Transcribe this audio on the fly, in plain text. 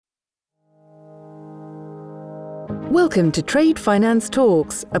Welcome to Trade Finance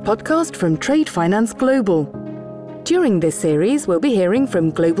Talks, a podcast from Trade Finance Global. During this series, we'll be hearing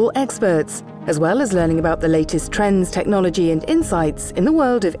from global experts, as well as learning about the latest trends, technology, and insights in the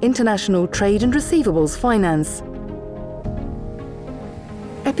world of international trade and receivables finance.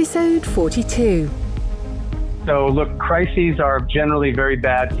 Episode 42. So look, crises are generally very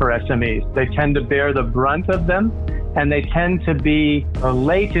bad for SMEs. They tend to bear the brunt of them, and they tend to be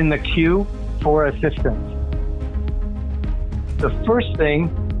late in the queue for assistance. The first thing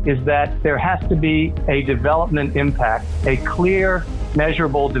is that there has to be a development impact, a clear,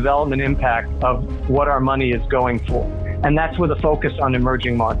 measurable development impact of what our money is going for. And that's with a focus on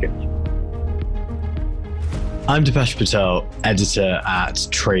emerging markets. I'm Dipesh Patel, editor at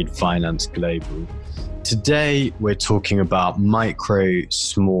Trade Finance Global. Today, we're talking about micro,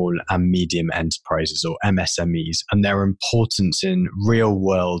 small and medium enterprises, or MSMEs, and their importance in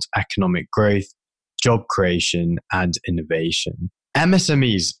real-world economic growth, job creation and innovation.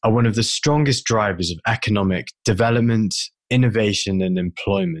 MSMEs are one of the strongest drivers of economic development, innovation and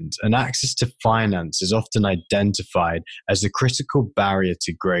employment, and access to finance is often identified as a critical barrier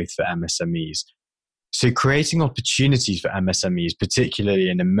to growth for MSMEs. So creating opportunities for MSMEs, particularly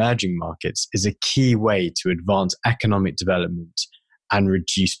in emerging markets, is a key way to advance economic development and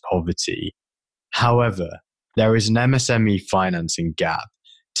reduce poverty. However, there is an MSME financing gap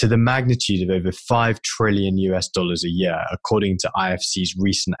to the magnitude of over $5 trillion a year, according to IFC's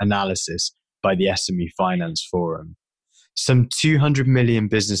recent analysis by the SME Finance Forum. Some 200 million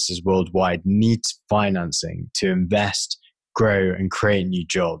businesses worldwide need financing to invest, grow, and create new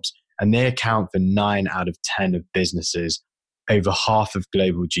jobs, and they account for 9 out of 10 of businesses, over half of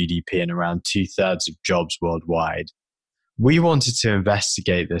global GDP, and around 2/3 of jobs worldwide. We wanted to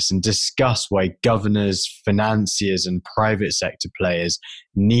investigate this and discuss why governors, financiers, and private sector players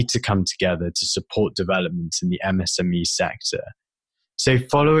need to come together to support developments in the MSME sector. So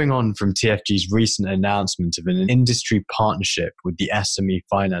following on from TFG's recent announcement of an industry partnership with the SME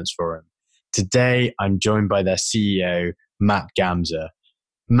Finance Forum, today I'm joined by their CEO, Matt Gamza.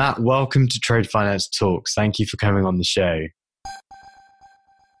 Matt, welcome to Trade Finance Talks. Thank you for coming on the show.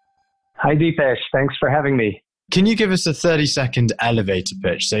 Hi, Dipesh. Thanks for having me. Can you give us a 30-second elevator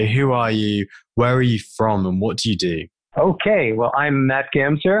pitch? So who are you, where are you from, and what do you do? Okay, well, I'm Matt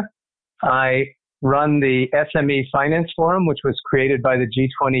Gamza. I run the SME Finance Forum, which was created by the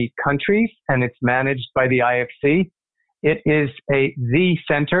G20 countries, and it's managed by the IFC. It is the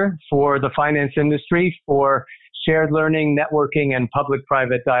center for the finance industry for shared learning, networking, and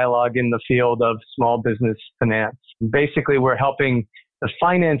public-private dialogue in the field of small business finance. Basically, we're helping the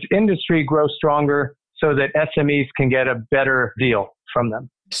finance industry grow stronger so that SMEs can get a better deal from them.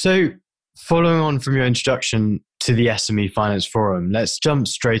 So following on from your introduction to the SME Finance Forum, let's jump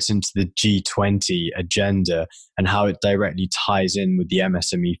straight into the G20 agenda and how it directly ties in with the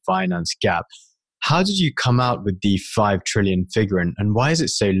MSME finance gap. How did you come out with the 5 trillion figure, and why is it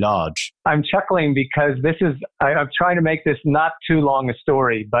so large? I'm chuckling because I'm trying to make this not too long a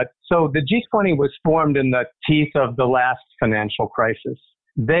story. But so the G20 was formed in the teeth of the last financial crisis.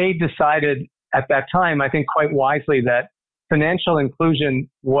 They decided at that time, I think quite wisely, that financial inclusion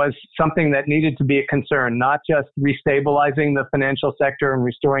was something that needed to be a concern, not just restabilizing the financial sector and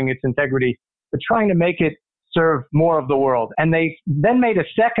restoring its integrity, but trying to make it serve more of the world. And they then made a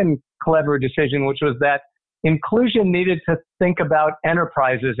second clever decision, which was that inclusion needed to think about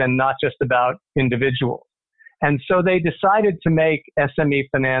enterprises and not just about individuals. And so they decided to make SME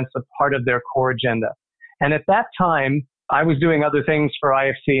finance a part of their core agenda. And at that time, I was doing other things for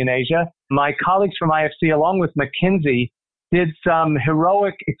IFC in Asia. My colleagues from IFC, along with McKinsey, did some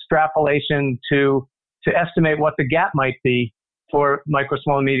heroic extrapolation to estimate what the gap might be for micro,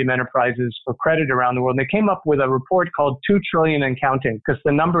 small, and medium enterprises for credit around the world. And they came up with a report called 2 trillion and counting, because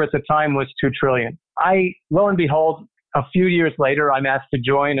the number at the time was 2 trillion. Lo and behold, a few years later, I'm asked to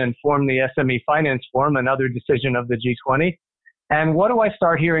join and form the SME Finance Forum, another decision of the G20. And what do I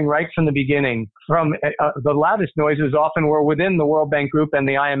start hearing right from the beginning? From the loudest noises often were within the World Bank Group and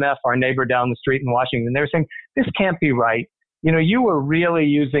the IMF, our neighbor down the street in Washington. They were saying, this can't be right. You know, you were really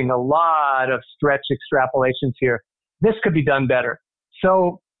using a lot of stretch extrapolations here. This could be done better.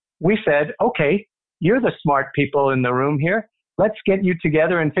 So we said, okay, you're the smart people in the room here. Let's get you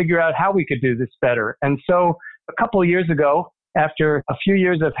together and figure out how we could do this better. And so a couple of years ago, after a few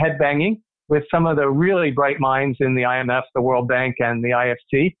years of headbanging with some of the really bright minds in the IMF, the World Bank, and the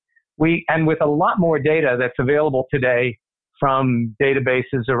IFC, and with a lot more data that's available today from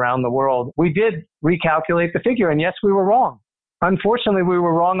databases around the world, we did recalculate the figure. And yes, we were wrong. Unfortunately, we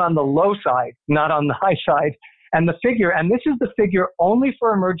were wrong on the low side, not on the high side. And the figure, and this is the figure only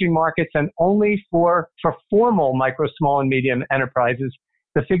for emerging markets and only for formal micro, small, and medium enterprises,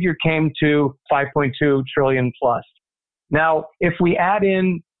 the figure came to 5.2 trillion plus. Now, if we add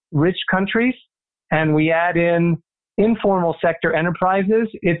in rich countries and we add in informal sector enterprises,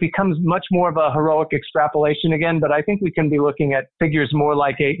 it becomes much more of a heroic extrapolation again, but I think we can be looking at figures more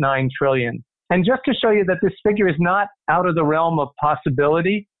like 8-9 trillion. And just to show you that this figure is not out of the realm of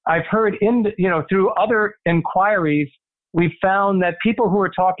possibility, I've heard through other inquiries, we've found that people who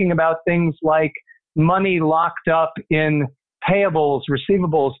are talking about things like money locked up in receivables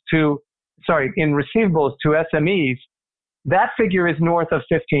to SMEs, that figure is north of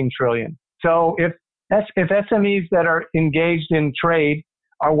 15 trillion. So if SMEs that are engaged in trade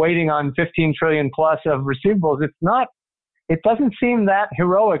are waiting on 15 trillion plus of receivables, it doesn't seem that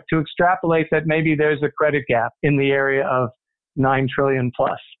heroic to extrapolate that maybe there's a credit gap in the area of 9 trillion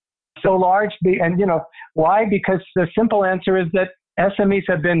plus. So large, why? Because the simple answer is that SMEs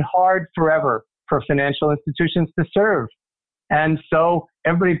have been hard forever for financial institutions to serve. And so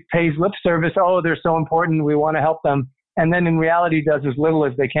everybody pays lip service, they're so important, we want to help them. And then in reality does as little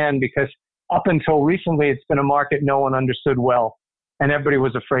as they can, because up until recently, it's been a market no one understood well and everybody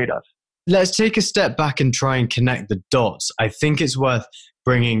was afraid of. Let's take a step back and try and connect the dots. I think it's worth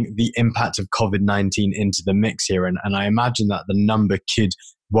bringing the impact of COVID-19 into the mix here. And I imagine that the number could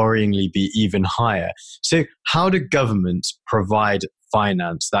worryingly be even higher. So how do governments provide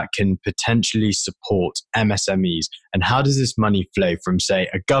finance that can potentially support MSMEs? And how does this money flow from, say,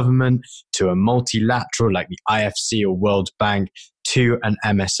 a government to a multilateral like the IFC or World Bank to an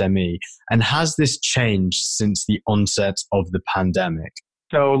MSME? And has this changed since the onset of the pandemic?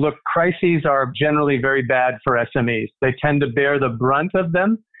 So look, crises are generally very bad for SMEs. They tend to bear the brunt of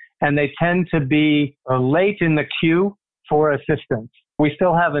them, and they tend to be late in the queue for assistance. We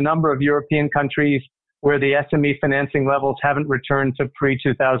still have a number of European countries where the SME financing levels haven't returned to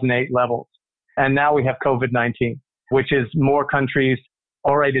pre-2008 levels. And now we have COVID-19, which is more countries.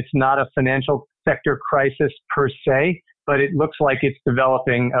 All right, it's not a financial sector crisis per se, but it looks like it's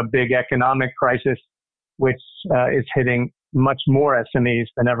developing a big economic crisis, which is hitting much more SMEs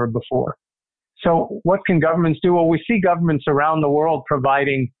than ever before. So what can governments do? Well, we see governments around the world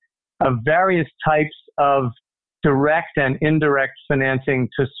providing various types of direct and indirect financing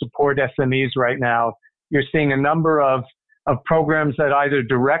to support SMEs right now. You're seeing a number of programs that either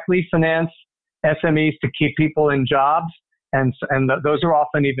directly finance SMEs to keep people in jobs, and those are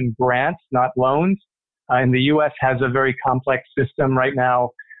often even grants, not loans. And the U.S. has a very complex system right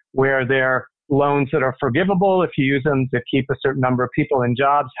now where there are loans that are forgivable if you use them to keep a certain number of people in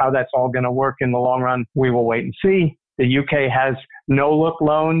jobs. How that's all going to work in the long run, we will wait and see. The UK has no-look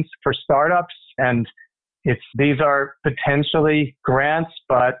loans for startups, and these are potentially grants,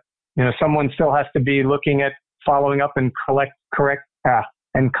 but someone still has to be looking at following up and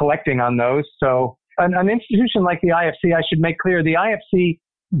collecting on those. So an institution like the IFC, I should make clear, the IFC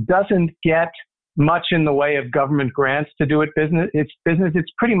doesn't get much in the way of government grants to do its business.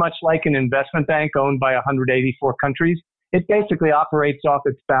 It's pretty much like an investment bank owned by 184 countries. It basically operates off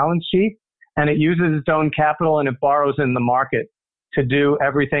its balance sheet, and it uses its own capital, and it borrows in the market to do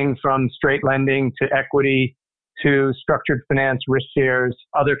everything from straight lending to equity to structured finance, risk shares,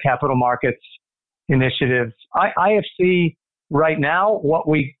 other capital markets initiatives. IFC right now, what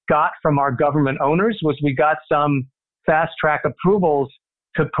we got from our government owners was we got some fast track approvals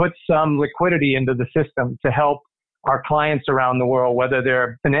to put some liquidity into the system to help our clients around the world, whether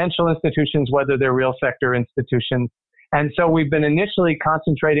they're financial institutions, whether they're real sector institutions. And so we've been initially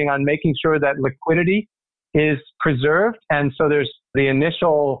concentrating on making sure that liquidity is preserved. And so there's the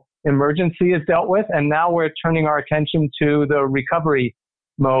initial emergency is dealt with. And now we're turning our attention to the recovery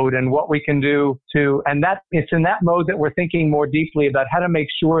mode and what we can do and that it's in that mode that we're thinking more deeply about how to make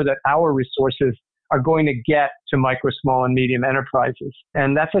sure that our resources are going to get to micro, small, and medium enterprises.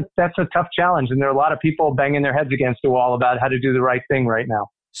 And that's a tough challenge. And there are a lot of people banging their heads against the wall about how to do the right thing right now.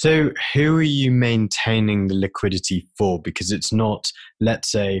 So who are you maintaining the liquidity for? Because it's not,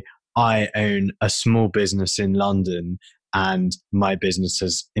 let's say, I own a small business in London and my business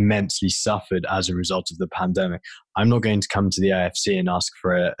has immensely suffered as a result of the pandemic. I'm not going to come to the IFC and ask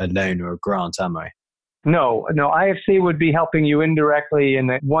for a loan or a grant, am I? No, IFC would be helping you indirectly in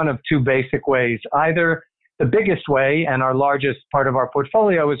one of two basic ways. Either the biggest way, and our largest part of our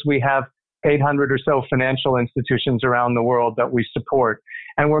portfolio, is we have 800 or so financial institutions around the world that we support.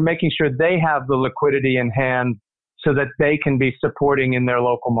 And we're making sure they have the liquidity in hand so that they can be supporting in their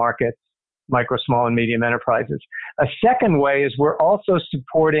local markets micro, small, and medium enterprises. A second way is we're also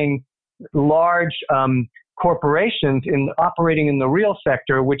supporting large corporations operating in the real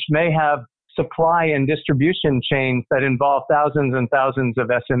sector, which may have supply and distribution chains that involve thousands and thousands of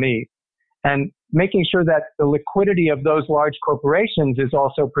SMEs. And making sure that the liquidity of those large corporations is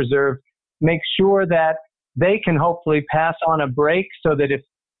also preserved, make sure that they can hopefully pass on a break so that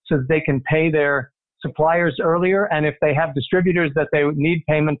they can pay their suppliers earlier. And if they have distributors that they need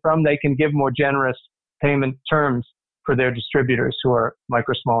payment from, they can give more generous payment terms for their distributors who are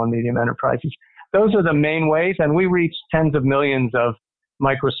micro, small, and medium enterprises. Those are the main ways. And we reach tens of millions of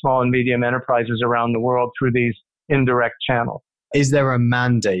micro, small, and medium enterprises around the world through these indirect channels. Is there a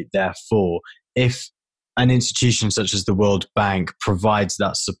mandate, therefore, if an institution such as the World Bank provides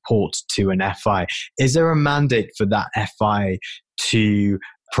that support to an FI, is there a mandate for that FI to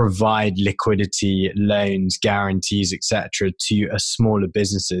provide liquidity, loans, guarantees, etc., to smaller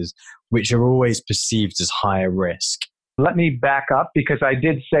businesses, which are always perceived as higher risk? Let me back up, because I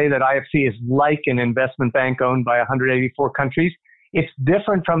did say that IFC is like an investment bank owned by 184 countries. It's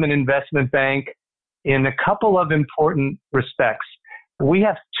different from an investment bank in a couple of important respects. We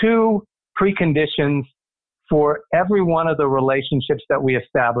have two preconditions for every one of the relationships that we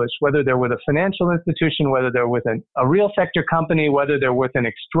establish, whether they're with a financial institution, whether they're with a real sector company, whether they're with an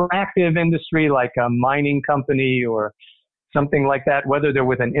extractive industry like a mining company or something like that, whether they're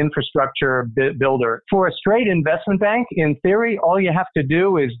with an infrastructure builder. For a straight investment bank, in theory, all you have to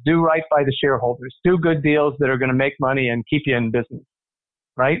do is do right by the shareholders, do good deals that are going to make money and keep you in business,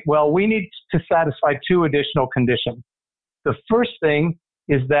 right? Well, we need to satisfy two additional conditions. The first thing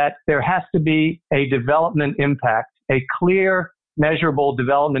is that there has to be a development impact, a clear, measurable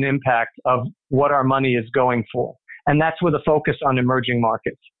development impact of what our money is going for. And that's with a focus on emerging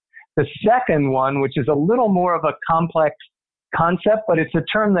markets. The second one, which is a little more of a complex concept, but it's a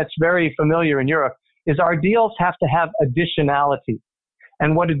term that's very familiar in Europe, is our deals have to have additionality.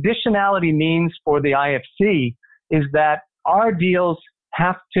 And what additionality means for the IFC is that our deals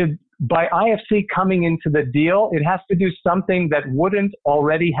have to, by IFC coming into the deal, it has to do something that wouldn't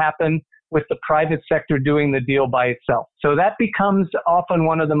already happen with the private sector doing the deal by itself. So that becomes often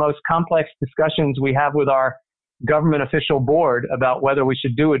one of the most complex discussions we have with our government official board about whether we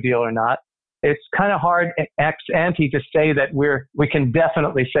should do a deal or not. It's kind of hard ex ante to say that we can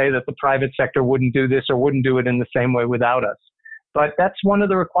definitely say that the private sector wouldn't do this or wouldn't do it in the same way without us. But that's one of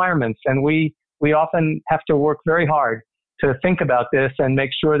the requirements. And we often have to work very hard to think about this and make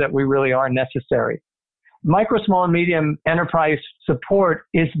sure that we really are necessary. Micro, small, and medium enterprise support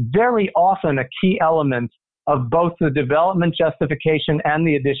is very often a key element of both the development justification and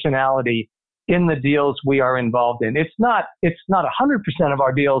the additionality in the deals we are involved in. It's not 100% of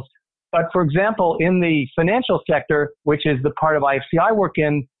our deals, but for example, in the financial sector, which is the part of IFC I work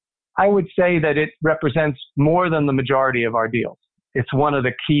in, I would say that it represents more than the majority of our deals. It's one of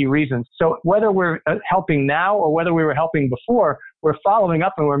the key reasons. So whether we're helping now or whether we were helping before, we're following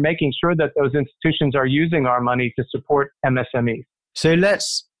up and we're making sure that those institutions are using our money to support MSMEs. So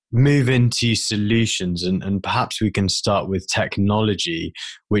let's move into solutions, and perhaps we can start with technology,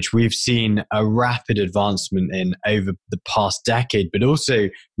 which we've seen a rapid advancement in over the past decade, but also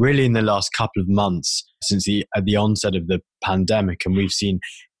really in the last couple of months since the onset of the pandemic. And we've seen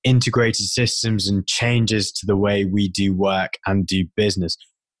integrated systems and changes to the way we do work and do business.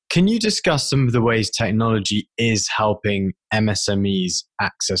 Can you discuss some of the ways technology is helping MSMEs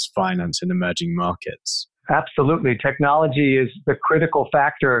access finance in emerging markets? Absolutely. Technology is the critical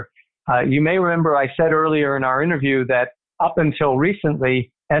factor. You may remember I said earlier in our interview that up until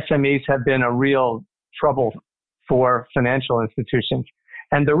recently, SMEs have been a real trouble for financial institutions.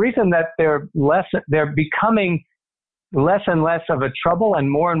 And the reason that they're becoming less and less of a trouble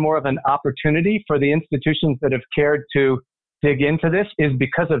and more of an opportunity for the institutions that have cared to dig into this is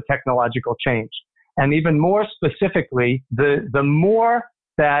because of technological change. And even more specifically, the more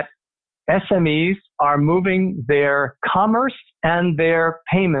that SMEs are moving their commerce and their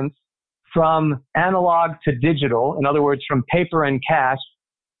payments from analog to digital, in other words, from paper and cash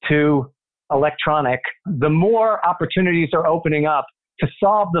to electronic, the more opportunities are opening up to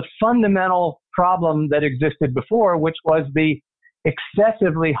solve the fundamental problem that existed before, which was the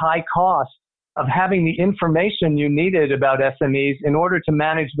excessively high cost of having the information you needed about SMEs in order to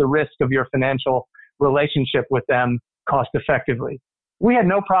manage the risk of your financial relationship with them cost effectively. We had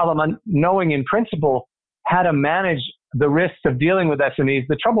no problem knowing in principle how to manage the risks of dealing with SMEs.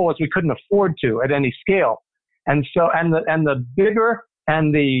 The trouble was we couldn't afford to at any scale. And so, and the bigger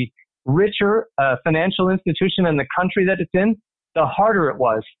and the richer financial institution in the country that it's in, the harder it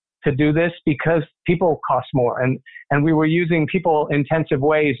was to do this because people cost more. And we were using people-intensive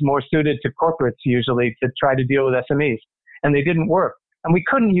ways more suited to corporates usually to try to deal with SMEs. And they didn't work. And we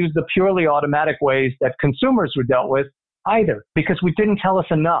couldn't use the purely automatic ways that consumers were dealt with either because we didn't tell us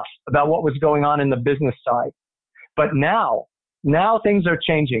enough about what was going on in the business side. But now things are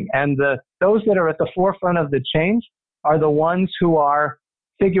changing, and those that are at the forefront of the change are the ones who are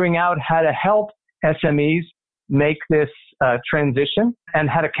figuring out how to help SMEs make this transition and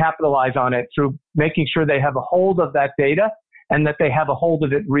how to capitalize on it through making sure they have a hold of that data and that they have a hold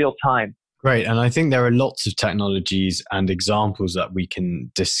of it real time. Great. And I think there are lots of technologies and examples that we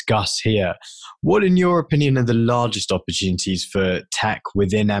can discuss here. What, in your opinion, are the largest opportunities for tech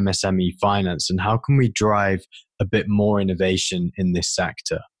within MSME finance, and how can we drive a bit more innovation in this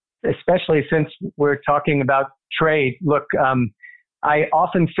sector? Especially since we're talking about trade. Look, I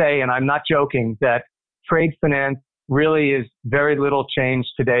often say, and I'm not joking, that trade finance really is very little change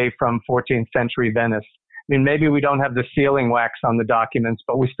today from 14th century Venice. I mean, maybe we don't have the sealing wax on the documents,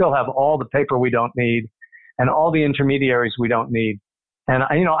 but we still have all the paper we don't need and all the intermediaries we don't need. And,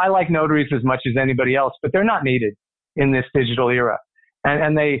 I like notaries as much as anybody else, but they're not needed in this digital era.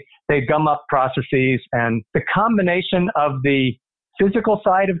 And they gum up processes, and the combination of the physical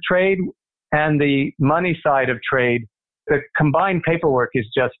side of trade and the money side of trade, the combined paperwork is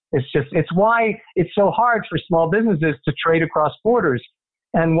it's why it's so hard for small businesses to trade across borders,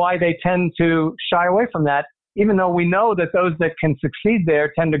 and why they tend to shy away from that, even though we know that those that can succeed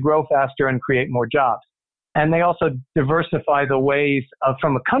there tend to grow faster and create more jobs. And they also diversify the ways of,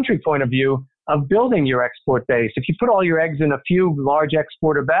 from a country point of view, of building your export base. If you put all your eggs in a few large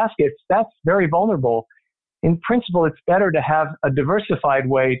exporter baskets, that's very vulnerable. In principle, it's better to have a diversified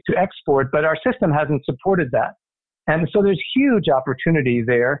way to export, but our system hasn't supported that. And so there's huge opportunity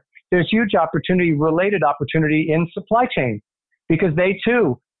there. There's huge opportunity, related opportunity in supply chain, because they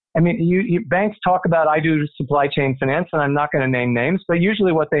too, banks talk about, I do supply chain finance, and I'm not going to name names, but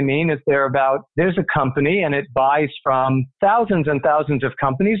usually what they mean is there's a company and it buys from thousands and thousands of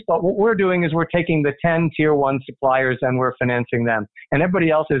companies, but what we're doing is we're taking the 10 tier 1 suppliers and we're financing them, and everybody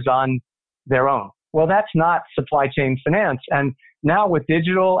else is on their own. Well, that's not supply chain finance. And now with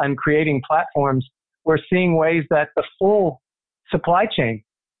digital and creating platforms, we're seeing ways that the full supply chain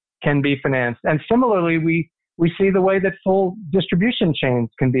can be financed. And similarly, we see the way that full distribution chains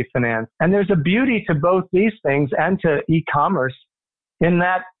can be financed. And there's a beauty to both these things and to e-commerce in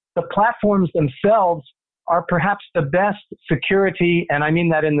that the platforms themselves are perhaps the best security, and I mean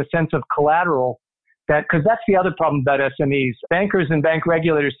that in the sense of collateral, because that's the other problem about SMEs. Bankers and bank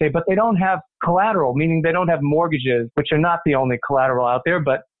regulators say, but they don't have collateral, meaning they don't have mortgages, which are not the only collateral out there,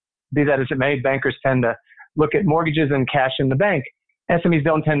 but be that as it may, bankers tend to look at mortgages and cash in the bank. SMEs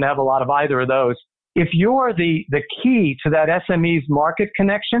don't tend to have a lot of either of those. If you're the key to that SME's market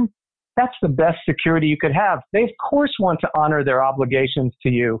connection, that's the best security you could have. They, of course, want to honor their obligations to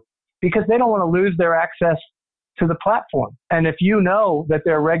you because they don't want to lose their access to the platform. And if you know that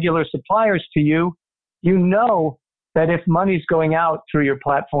they're regular suppliers to you, you know that if money's going out through your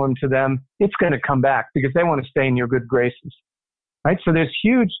platform to them, it's going to come back because they want to stay in your good graces, right? So there's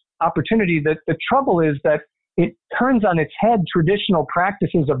huge opportunity. That the trouble is that it turns on its head traditional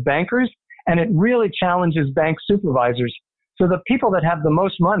practices of bankers, and it really challenges bank supervisors. So the people that have the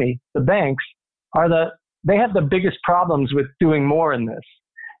most money, the banks, they have the biggest problems with doing more in this.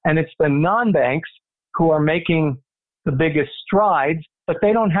 And it's the non-banks who are making the biggest strides, but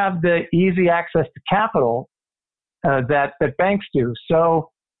they don't have the easy access to capital that banks do. So,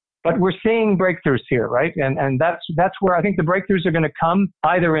 but we're seeing breakthroughs here, right? And that's where I think the breakthroughs are going to come,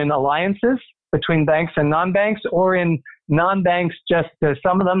 either in alliances between banks and non-banks, or in non-banks, just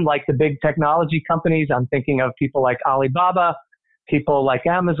some of them, like the big technology companies. I'm thinking of people like Alibaba, people like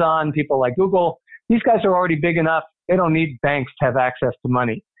Amazon, people like Google. These guys are already big enough. They don't need banks to have access to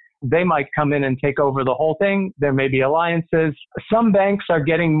money. They might come in and take over the whole thing. There may be alliances. Some banks are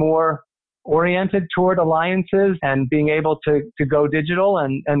getting more oriented toward alliances and being able to go digital,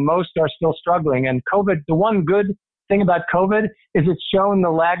 and most are still struggling. And COVID, the one good thing about COVID is it's shown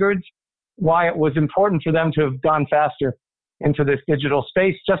the laggards why it was important for them to have gone faster into this digital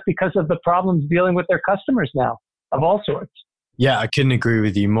space, just because of the problems dealing with their customers now of all sorts. Yeah, I couldn't agree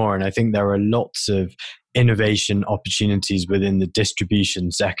with you more. And I think there are lots of innovation opportunities within the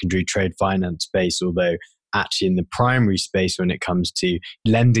distribution secondary trade finance space, although actually in the primary space when it comes to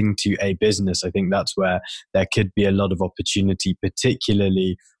lending to a business, I think that's where there could be a lot of opportunity,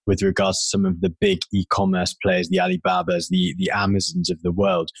 particularly with regards to some of the big e-commerce players, the Alibabas, the Amazons of the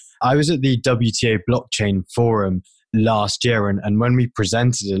world. I was at the WTA Blockchain Forum last year, and when we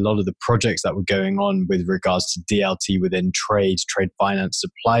presented a lot of the projects that were going on with regards to DLT within trade finance,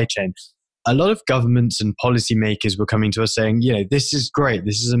 supply chain, a lot of governments and policymakers were coming to us saying, this is great,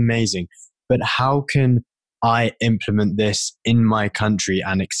 this is amazing, but how can I implement this in my country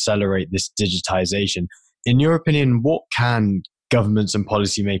and accelerate this digitization? In your opinion, what can governments and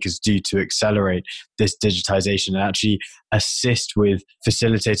policymakers do to accelerate this digitization and actually assist with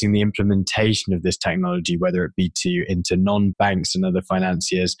facilitating the implementation of this technology, whether it be into non-banks and other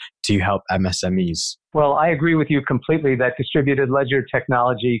financiers to help MSMEs? Well, I agree with you completely that distributed ledger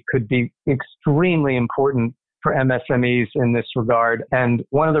technology could be extremely important for MSMEs in this regard. And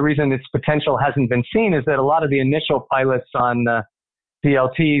one of the reasons its potential hasn't been seen is that a lot of the initial pilots on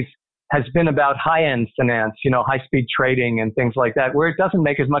DLTs has been about high-end finance, high-speed trading and things like that, where it doesn't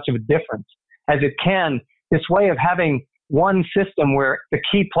make as much of a difference as it can. This way of having one system where the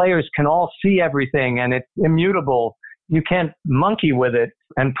key players can all see everything and it's immutable. You can't monkey with it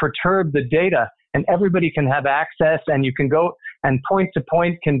and perturb the data, and everybody can have access, and you can go and point to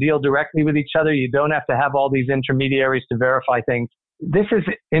point can deal directly with each other. You don't have to have all these intermediaries to verify things. This is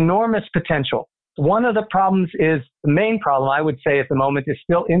enormous potential. One of the problems is, the main problem I would say at the moment is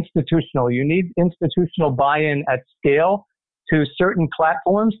still institutional. You need institutional buy-in at scale to certain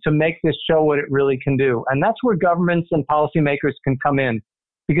platforms to make this show what it really can do. And that's where governments and policymakers can come in,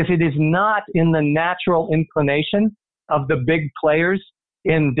 because it is not in the natural inclination of the big players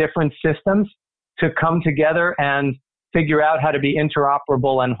in different systems to come together and figure out how to be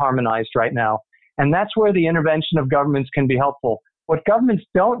interoperable and harmonized right now. And that's where the intervention of governments can be helpful. What governments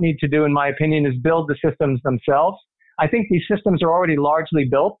don't need to do, in my opinion, is build the systems themselves. I think these systems are already largely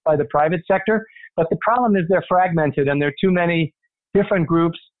built by the private sector, but the problem is they're fragmented and there are too many different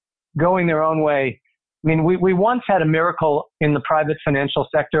groups going their own way. I mean, we once had a miracle in the private financial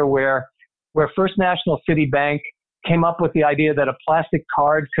sector where First National City Bank came up with the idea that a plastic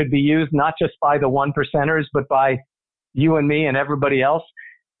card could be used not just by the 1%ers, but by you and me and everybody else.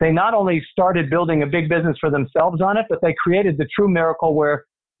 They not only started building a big business for themselves on it, but they created the true miracle where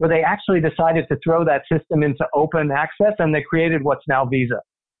they actually decided to throw that system into open access, and they created what's now Visa,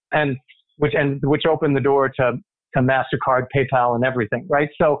 and which opened the door to MasterCard, PayPal, and everything, right?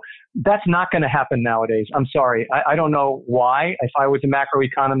 So that's not going to happen nowadays. I'm sorry. I don't know why. If I was a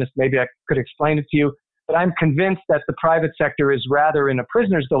macroeconomist, maybe I could explain it to you, but I'm convinced that the private sector is rather in a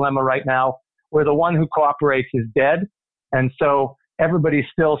prisoner's dilemma right now, where the one who cooperates is dead. And so everybody's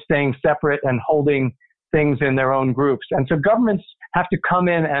still staying separate and holding things in their own groups. And so governments have to come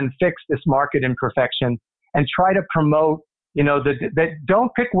in and fix this market imperfection and try to promote,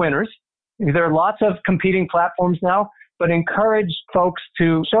 don't pick winners. There are lots of competing platforms now, but encourage folks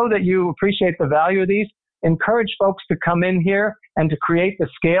to show that you appreciate the value of these. Encourage folks to come in here and to create the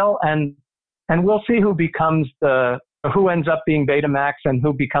scale, and we'll see who ends up being Betamax and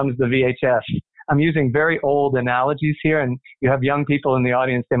who becomes the VHS. I'm using very old analogies here, and you have young people in the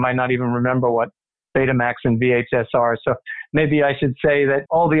audience, they might not even remember what Betamax and VHS are. So maybe I should say that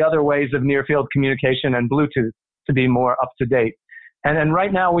all the other ways of near-field communication and Bluetooth to be more up to date. And then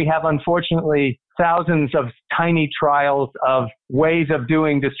right now we have, unfortunately, thousands of tiny trials of ways of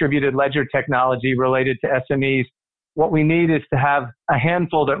doing distributed ledger technology related to SMEs. What we need is to have a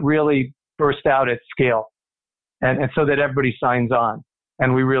handful that really burst out at scale, and so that everybody signs on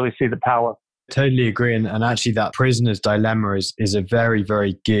and we really see the power. Totally agree. And actually that prisoner's dilemma is a very,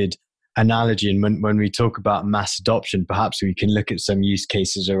 very good analogy. And when we talk about mass adoption, perhaps we can look at some use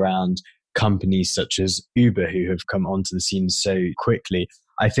cases around companies such as Uber, who have come onto the scene so quickly.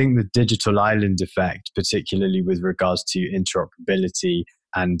 I think the digital island effect, particularly with regards to interoperability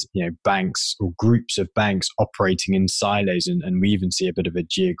and banks or groups of banks operating in silos, and we even see a bit of a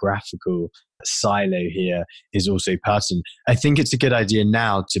geographical silo here, is also pertinent. I think it's a good idea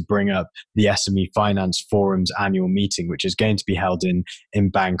now to bring up the SME Finance Forum's annual meeting, which is going to be held in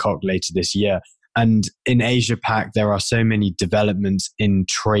Bangkok later this year. And in Asia Pac, there are so many developments in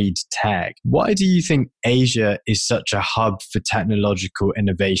trade tech. Why do you think Asia is such a hub for technological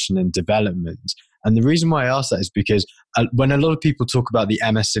innovation and development? And the reason why I ask that is because when a lot of people talk about the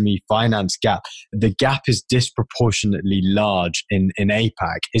MSME finance gap, the gap is disproportionately large in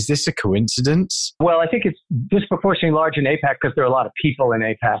APAC. Is this a coincidence? Well, I think it's disproportionately large in APAC because there are a lot of people in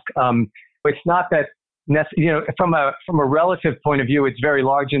APAC. It's not that, from a relative point of view, it's very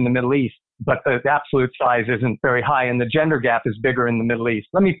large in the Middle East, but the absolute size isn't very high, and the gender gap is bigger in the Middle East.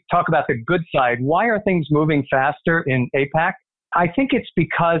 Let me talk about the good side. Why are things moving faster in APAC? I think it's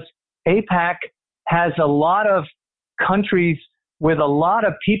because APAC has a lot of countries with a lot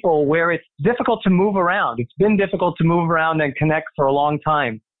of people where it's difficult to move around. It's been difficult to move around and connect for a long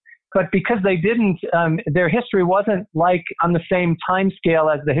time. But because they didn't, their history wasn't like on the same time scale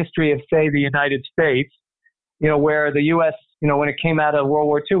as the history of, say, the United States, where the U.S., when it came out of World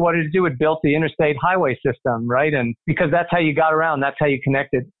War II, what did it do? It built the interstate highway system, right? And because that's how you got around, that's how you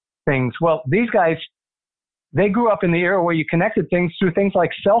connected things. Well, these guys they grew up in the era where you connected things through things like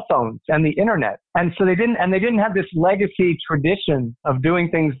cell phones and the internet. And so they didn't have this legacy tradition of doing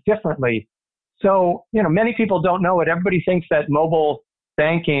things differently. So, many people don't know it. Everybody thinks that mobile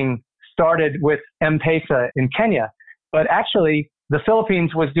banking started with M-Pesa in Kenya, but actually the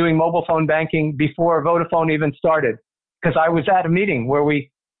Philippines was doing mobile phone banking before Vodafone even started. Because I was at a meeting where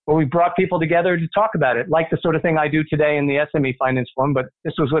we brought people together to talk about it, like the sort of thing I do today in the SME Finance Forum, but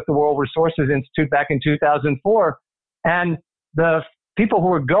this was with the World Resources Institute back in 2004. And the people who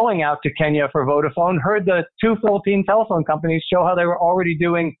were going out to Kenya for Vodafone heard the two Philippine telephone companies show how they were already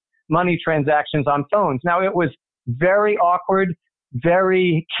doing money transactions on phones. Now, it was very awkward,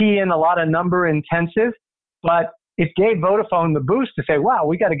 very key in, a lot of number intensive, but it gave Vodafone the boost to say, wow,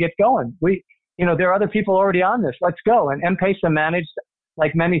 we got to get going. There are other people already on this. Let's go. And M-Pesa managed,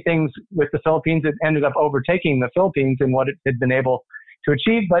 like many things with the Philippines, it ended up overtaking the Philippines in what it had been able to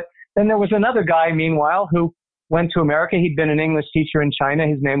achieve. But then there was another guy, meanwhile, who went to America. He'd been an English teacher in China.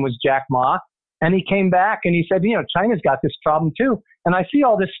 His name was Jack Ma. And he came back and he said, China's got this problem too. And I see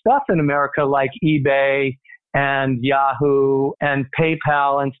all this stuff in America like eBay and Yahoo and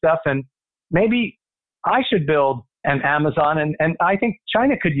PayPal and stuff. And maybe I should build an Amazon. And I think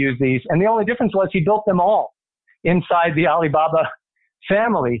China could use these. And the only difference was he built them all inside the Alibaba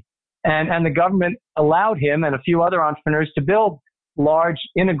family. And the government allowed him and a few other entrepreneurs to build large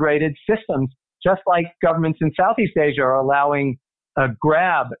integrated systems, just like governments in Southeast Asia are allowing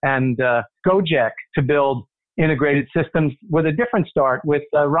Grab and Gojek to build integrated systems with a different start with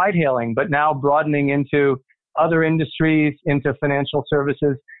ride hailing, but now broadening into other industries, into financial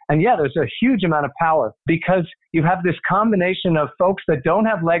services. And yeah, there's a huge amount of power because you have this combination of folks that don't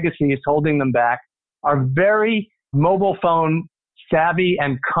have legacies holding them back, are very mobile phone savvy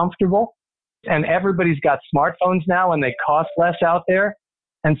and comfortable. And everybody's got smartphones now and they cost less out there.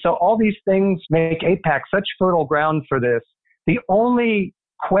 And so all these things make APAC such fertile ground for this. The only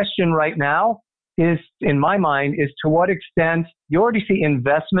question right now is, in my mind, is to what extent you already see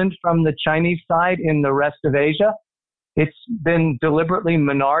investment from the Chinese side in the rest of Asia. It's been deliberately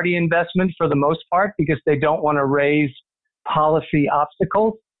minority investment for the most part because they don't want to raise policy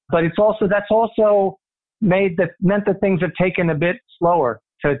obstacles. But that's also meant that things have taken a bit slower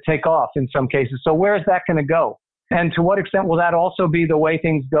to take off in some cases. So where is that going to go? And to what extent will that also be the way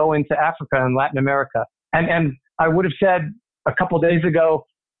things go into Africa and Latin America? And I would have said a couple of days ago,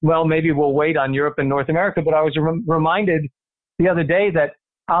 well, maybe we'll wait on Europe and North America. But I was reminded the other day that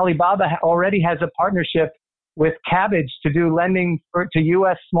Alibaba already has a partnership with Kabbage to do lending to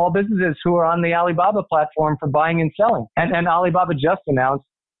U.S. small businesses who are on the Alibaba platform for buying and selling. And Alibaba just announced,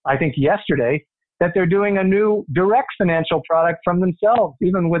 I think yesterday, that they're doing a new direct financial product from themselves,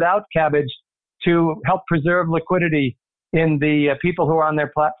 even without Kabbage, to help preserve liquidity in the people who are on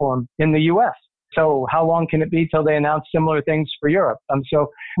their platform in the U.S. So how long can it be till they announce similar things for Europe? So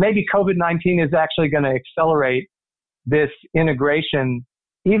maybe COVID-19 is actually going to accelerate this integration,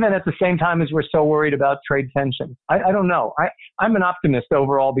 even at the same time as we're so worried about trade tension. I don't know. I'm an optimist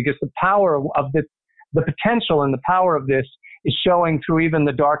overall because the power of the potential and the power of this is showing through even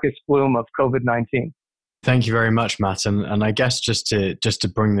the darkest gloom of COVID-19. Thank you very much, Matt. And I guess just to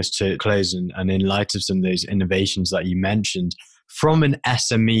bring this to close and in light of some of those innovations that you mentioned, from an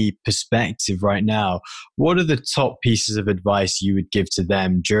SME perspective right now, what are the top pieces of advice you would give to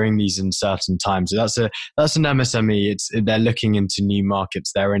them during these uncertain times? That's an MSME. They're looking into new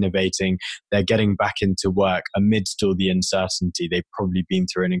markets. They're innovating. They're getting back into work amidst all the uncertainty. They've probably been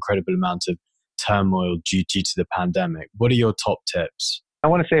through an incredible amount of turmoil due to the pandemic. What are your top tips? I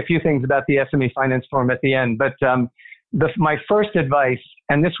want to say a few things about the SME Finance Forum at the end, but my first advice,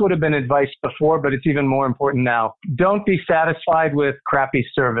 and this would have been advice before, but it's even more important now, don't be satisfied with crappy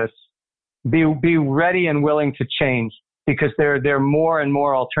service. Be ready and willing to change because there are more and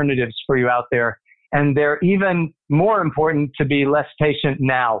more alternatives for you out there. And they're even more important to be less patient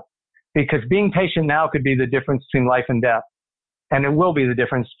now because being patient now could be the difference between life and death. And it will be the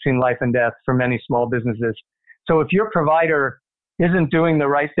difference between life and death for many small businesses. So if your provider isn't doing the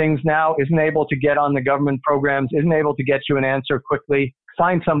right things now, isn't able to get on the government programs, isn't able to get you an answer quickly,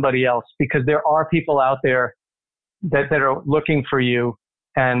 find somebody else because there are people out there that are looking for you.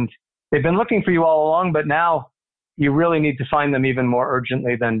 And they've been looking for you all along, but now you really need to find them even more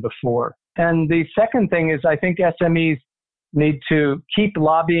urgently than before. And the second thing is I think SMEs need to keep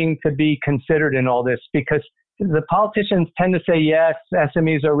lobbying to be considered in all this because the politicians tend to say, yes,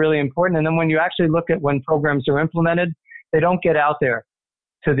 SMEs are really important. And then when you actually look at when programs are implemented, they don't get out there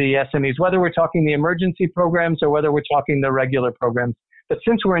to the SMEs, whether we're talking the emergency programs or whether we're talking the regular programs. But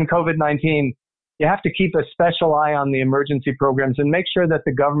since we're in COVID-19, you have to keep a special eye on the emergency programs and make sure that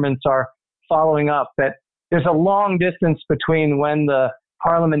the governments are following up, that there's a long distance between when the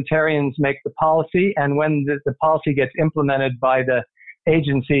parliamentarians make the policy and when the policy gets implemented by the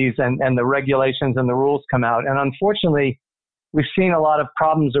agencies and the regulations and the rules come out. And unfortunately, we've seen a lot of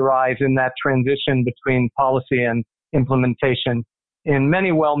problems arise in that transition between policy and implementation in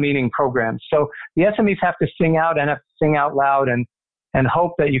many well-meaning programs. So the SMEs have to sing out and have to sing out loud and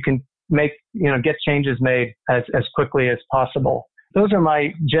hope that you can get changes made as quickly as possible. Those are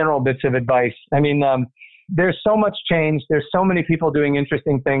my general bits of advice. I mean, there's so much change. There's so many people doing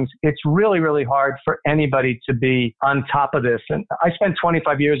interesting things. It's really, really hard for anybody to be on top of this. And I spent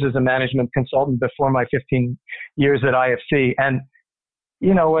 25 years as a management consultant before my 15 years at IFC. And,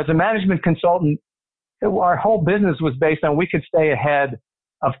 as a management consultant, our whole business was based on we could stay ahead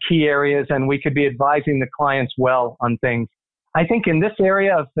of key areas and we could be advising the clients well on things. I think in this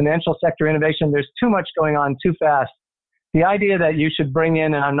area of financial sector innovation, there's too much going on too fast. The idea that you should bring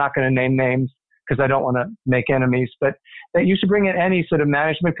in, and I'm not going to name names because I don't want to make enemies, but that you should bring in any sort of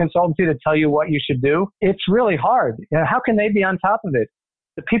management consultancy to tell you what you should do, it's really hard. How can they be on top of it?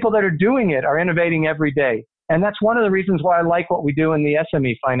 The people that are doing it are innovating every day. And that's one of the reasons why I like what we do in the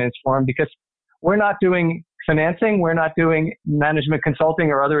SME Finance Forum, because we're not doing financing, we're not doing management consulting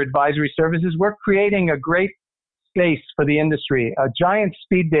or other advisory services. We're creating a great space for the industry, a giant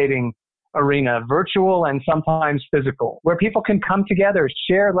speed dating arena, virtual and sometimes physical, where people can come together,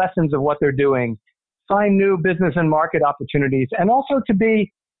 share lessons of what they're doing, find new business and market opportunities, and also to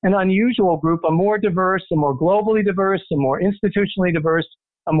be an unusual group, a more diverse, a more globally diverse, a more institutionally diverse,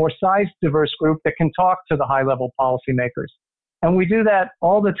 a more size diverse group that can talk to the high-level policymakers. And we do that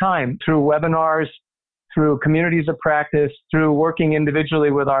all the time through webinars, through communities of practice, through working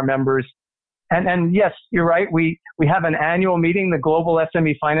individually with our members. And yes, you're right. We have an annual meeting, the Global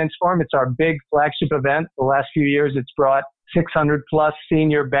SME Finance Forum. It's our big flagship event. The last few years, it's brought 600 plus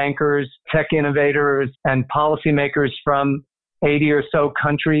senior bankers, tech innovators, and policymakers from 80 or so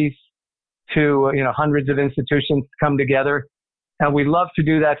countries to hundreds of institutions come together. And we love to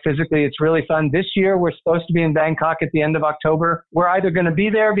do that physically. It's really fun. This year, we're supposed to be in Bangkok at the end of October. We're either going to be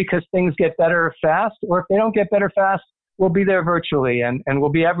there because things get better fast, or if they don't get better fast, we'll be there virtually, and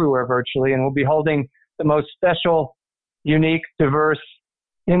we'll be everywhere virtually, and we'll be holding the most special, unique, diverse,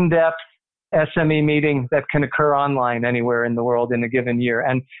 in-depth SME meeting that can occur online anywhere in the world in a given year.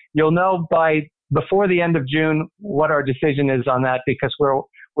 And you'll know before the end of June what our decision is on that, because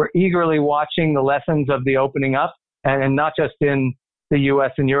we're eagerly watching the lessons of the opening up, and not just in the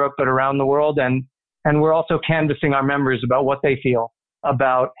US and Europe, but around the world. And we're also canvassing our members about what they feel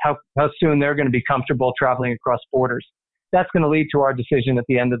about how soon they're going to be comfortable traveling across borders. That's going to lead to our decision at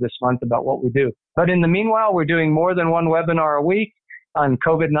the end of this month about what we do. But in the meanwhile, we're doing more than one webinar a week on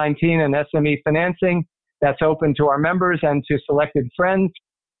COVID-19 and SME financing. That's open to our members and to selected friends.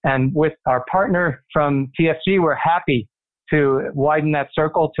 And with our partner from TFG, we're happy to widen that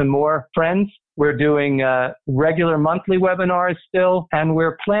circle to more friends. We're doing regular monthly webinars still, and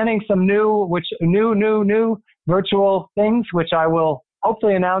we're planning some new virtual things, which I will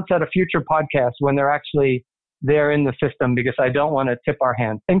hopefully announce at a future podcast when they're actually there in the system, because I don't want to tip our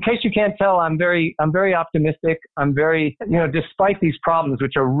hand. In case you can't tell, I'm very optimistic. I'm very, despite these problems,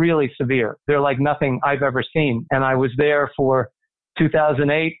 which are really severe, they're like nothing I've ever seen. And I was there for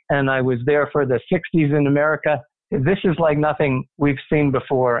 2008, and I was there for the 60s in America. This is like nothing we've seen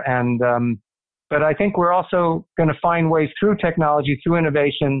before. And, but I think we're also going to find ways through technology, through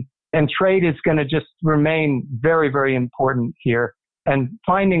innovation, and trade is going to just remain very, very important here. And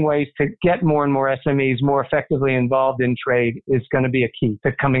finding ways to get more and more SMEs more effectively involved in trade is going to be a key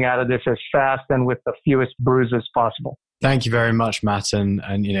to coming out of this as fast and with the fewest bruises possible. Thank you very much, Matt. And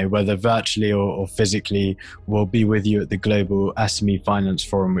whether virtually or physically, we'll be with you at the Global SME Finance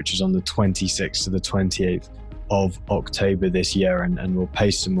Forum, which is on the 26th to the 28th of October this year. And we'll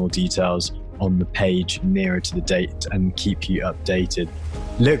paste some more details on the page nearer to the date and keep you updated.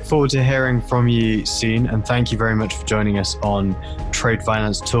 Look forward to hearing from you soon. And thank you very much for joining us on Trade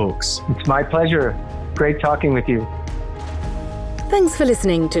Finance Talks. It's my pleasure. Great talking with you. Thanks for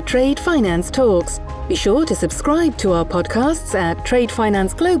listening to Trade Finance Talks. Be sure to subscribe to our podcasts at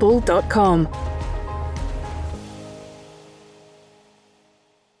tradefinanceglobal.com.